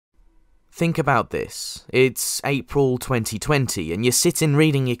Think about this. It's April 2020 and you're sitting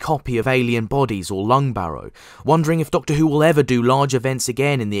reading your copy of Alien Bodies or Lung Barrow, wondering if Doctor Who will ever do large events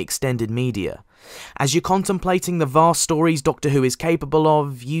again in the extended media. As you're contemplating the vast stories Doctor Who is capable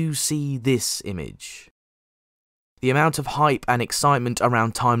of, you see this image. The amount of hype and excitement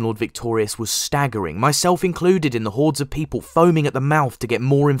around Timelord Victorious was staggering, myself included in the hordes of people foaming at the mouth to get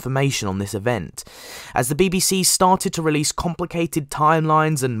more information on this event. As the BBC started to release complicated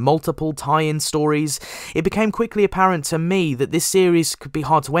timelines and multiple tie-in stories, it became quickly apparent to me that this series could be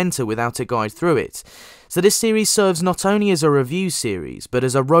hard to enter without a guide through it. So this series serves not only as a review series, but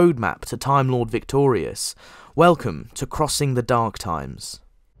as a roadmap to Timelord Victorious. Welcome to Crossing the Dark Times.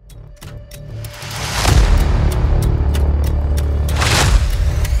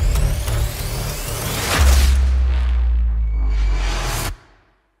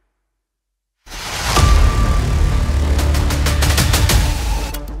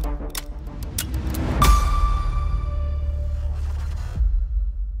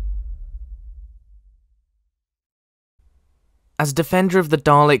 As Defender of the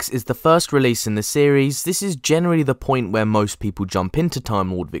Daleks is the first release in the series, this is generally the point where most people jump into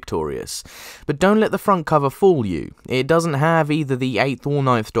Timelord Victorious. But don't let the front cover fool you. It doesn't have either the 8th or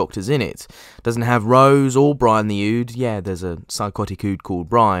 9th Doctors in it. It doesn't have Rose or Brian the Ood. Yeah, there's a psychotic Ood called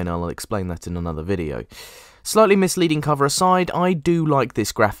Brian, I'll explain that in another video. Slightly misleading cover aside, I do like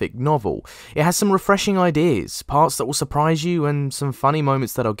this graphic novel. It has some refreshing ideas, parts that will surprise you, and some funny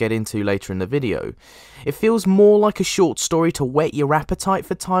moments that I'll get into later in the video. It feels more like a short story to whet your appetite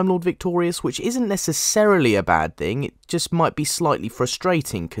for Timelord Victorious, which isn't necessarily a bad thing, it just might be slightly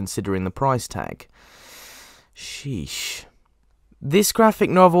frustrating considering the price tag. Sheesh. This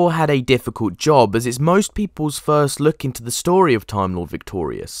graphic novel had a difficult job as it's most people's first look into the story of Timelord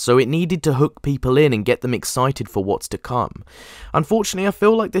Victorious, so it needed to hook people in and get them excited for what's to come. Unfortunately, I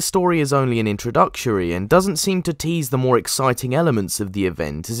feel like this story is only an introductory and doesn't seem to tease the more exciting elements of the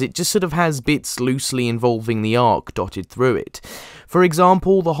event, as it just sort of has bits loosely involving the Ark dotted through it. For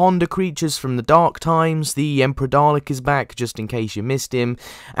example, the Honda creatures from the Dark Times, the Emperor Dalek is back just in case you missed him,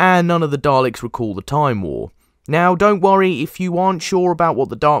 and none of the Daleks recall the Time War. Now, don't worry if you aren't sure about what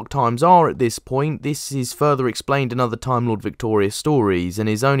the Dark Times are at this point, this is further explained in other Timelord Victorious stories and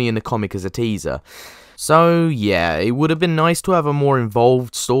is only in the comic as a teaser. So yeah, it would have been nice to have a more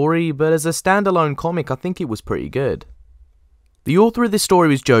involved story, but as a standalone comic I think it was pretty good. The author of this story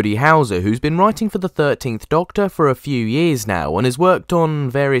was Jodie Houser, who's been writing for the 13th Doctor for a few years now and has worked on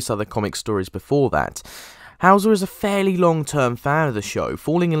various other comic stories before that. Houser is a fairly long-term fan of the show,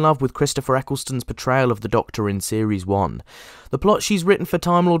 falling in love with Christopher Eccleston's portrayal of the Doctor in Series 1. The plot she's written for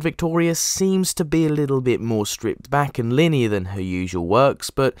Timelord Victorious seems to be a little bit more stripped back and linear than her usual works,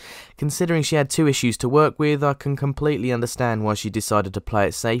 but considering she had 2 issues to work with, I can completely understand why she decided to play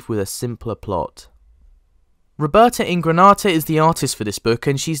it safe with a simpler plot. Roberta Ingranata is the artist for this book,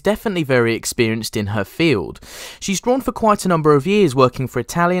 and she's definitely very experienced in her field. She's drawn for quite a number of years working for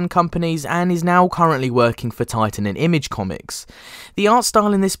Italian companies and is now currently working for Titan and Image Comics. The art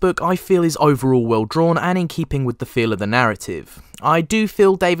style in this book I feel is overall well drawn and in keeping with the feel of the narrative. I do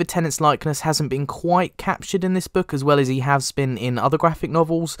feel David Tennant's likeness hasn't been quite captured in this book as well as he has been in other graphic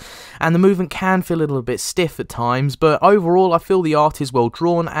novels, and the movement can feel a little bit stiff at times, but overall I feel the art is well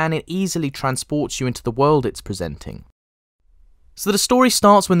drawn and it easily transports you into the world it's presenting. So the story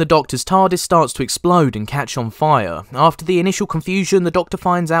starts when the Doctor's Tardis starts to explode and catch on fire. After the initial confusion, the Doctor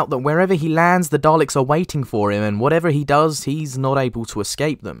finds out that wherever he lands, the Daleks are waiting for him, and whatever he does, he's not able to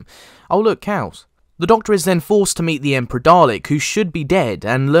escape them. Oh look, cows. The Doctor is then forced to meet the Emperor Dalek, who should be dead,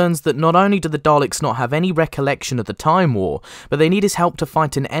 and learns that not only do the Daleks not have any recollection of the Time War, but they need his help to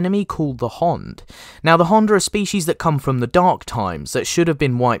fight an enemy called the Hond. Now, the Hond are a species that come from the Dark Times that should have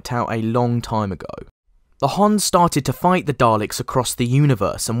been wiped out a long time ago. The Hond started to fight the Daleks across the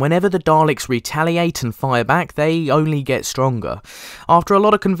universe, and whenever the Daleks retaliate and fire back, they only get stronger. After a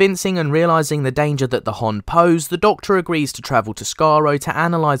lot of convincing and realising the danger that the Hond pose, the Doctor agrees to travel to Skaro to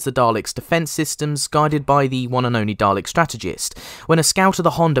analyse the Daleks' defence systems, guided by the one and only Dalek strategist, when a scout of the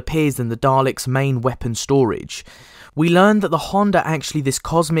Hond appears in the Daleks' main weapon storage. We learn that the Hond are actually this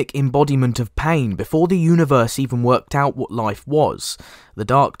cosmic embodiment of pain before the universe even worked out what life was, the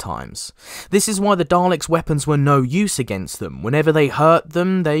Dark Times. This is why the Daleks' weapons were no use against them. Whenever they hurt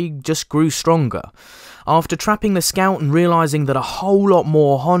them, they just grew stronger. After trapping the scout and realising that a whole lot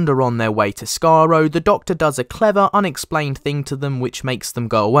more Hond are on their way to Skaro, the Doctor does a clever, unexplained thing to them which makes them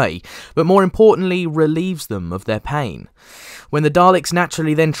go away, but more importantly, relieves them of their pain. When the Daleks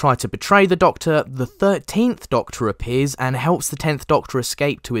naturally then try to betray the Doctor, the 13th Doctor appears appears and helps the 10th Doctor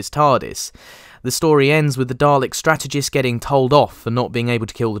escape to his Tardis. The story ends with the Dalek strategist getting told off for not being able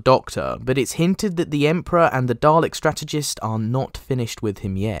to kill the Doctor, but it's hinted that the Emperor and the Dalek strategist are not finished with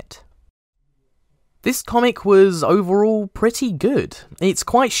him yet. This comic was overall pretty good. It's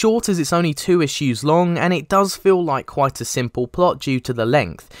quite short as it's only 2 issues long, and it does feel like quite a simple plot due to the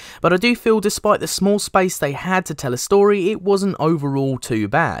length, but I do feel despite the small space they had to tell a story, it wasn't overall too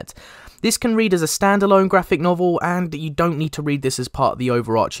bad. This can read as a standalone graphic novel, and you don't need to read this as part of the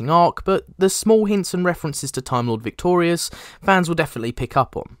overarching arc, but the small hints and references to Timelord Victorious, fans will definitely pick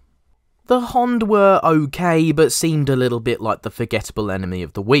up on. The Hond were okay, but seemed a little bit like the forgettable enemy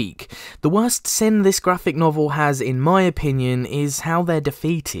of the week. The worst sin this graphic novel has, in my opinion, is how they're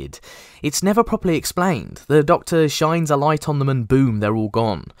defeated. It's never properly explained. The Doctor shines a light on them and boom, they're all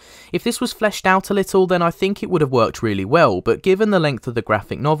gone. If this was fleshed out a little, then I think it would have worked really well, but given the length of the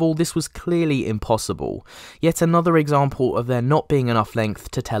graphic novel, this was clearly impossible. Yet another example of there not being enough length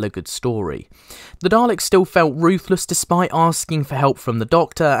to tell a good story. The Daleks still felt ruthless despite asking for help from the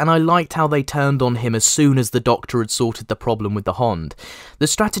Doctor, and I liked how they turned on him as soon as the Doctor had sorted the problem with the Hond. The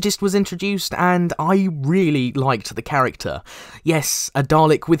strategist was introduced, and I really liked the character. Yes, a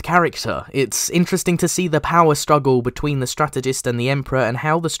Dalek with character. It's interesting to see the power struggle between the strategist and the Emperor, and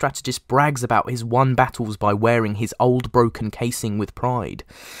how the strategist brags about his won battles by wearing his old broken casing with pride.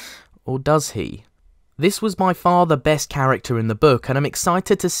 Or does he? This was by far the best character in the book, and I'm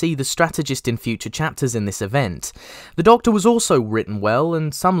excited to see the strategist in future chapters in this event. The Doctor was also written well,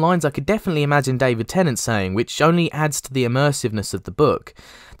 and some lines I could definitely imagine David Tennant saying, which only adds to the immersiveness of the book.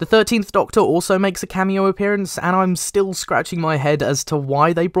 The 13th Doctor also makes a cameo appearance, and I'm still scratching my head as to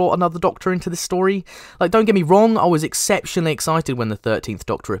why they brought another Doctor into this story. Like, don't get me wrong, I was exceptionally excited when the 13th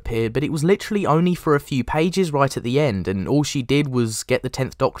Doctor appeared, but it was literally only for a few pages right at the end, and all she did was get the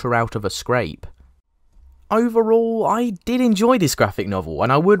 10th Doctor out of a scrape. Overall, I did enjoy this graphic novel, and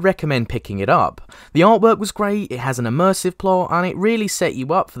I would recommend picking it up. The artwork was great, it has an immersive plot, and it really set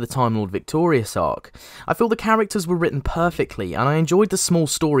you up for the Timelord Victorious arc. I feel the characters were written perfectly, and I enjoyed the small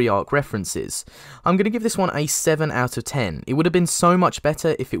story arc references. I'm going to give this one a 7 out of 10. It would have been so much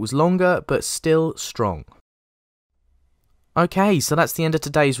better if it was longer, but still strong. Okay, so that's the end of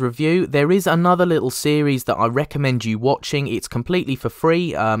today's review. There is another little series that I recommend you watching. It's completely for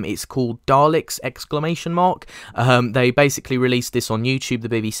free. It's called Daleks! ! They basically released this on YouTube, the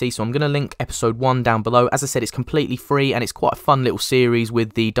BBC, so I'm going to link episode 1 down below. As I said, it's completely free, and it's quite a fun little series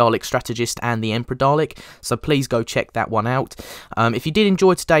with the Dalek strategist and the Emperor Dalek, so please go check that one out. If you did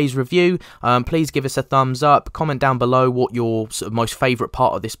enjoy today's review, please give us a thumbs up, comment down below what your sort of most favourite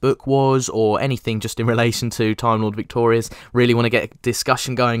part of this book was, or anything just in relation to Timelord Victorious. Really want to get a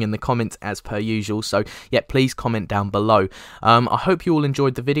discussion going in the comments as per usual, so yeah, please comment down below. I hope you all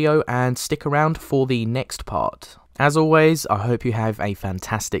enjoyed the video, and stick around for the next part. As always, I hope you have a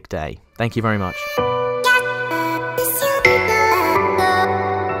fantastic day. Thank you very much.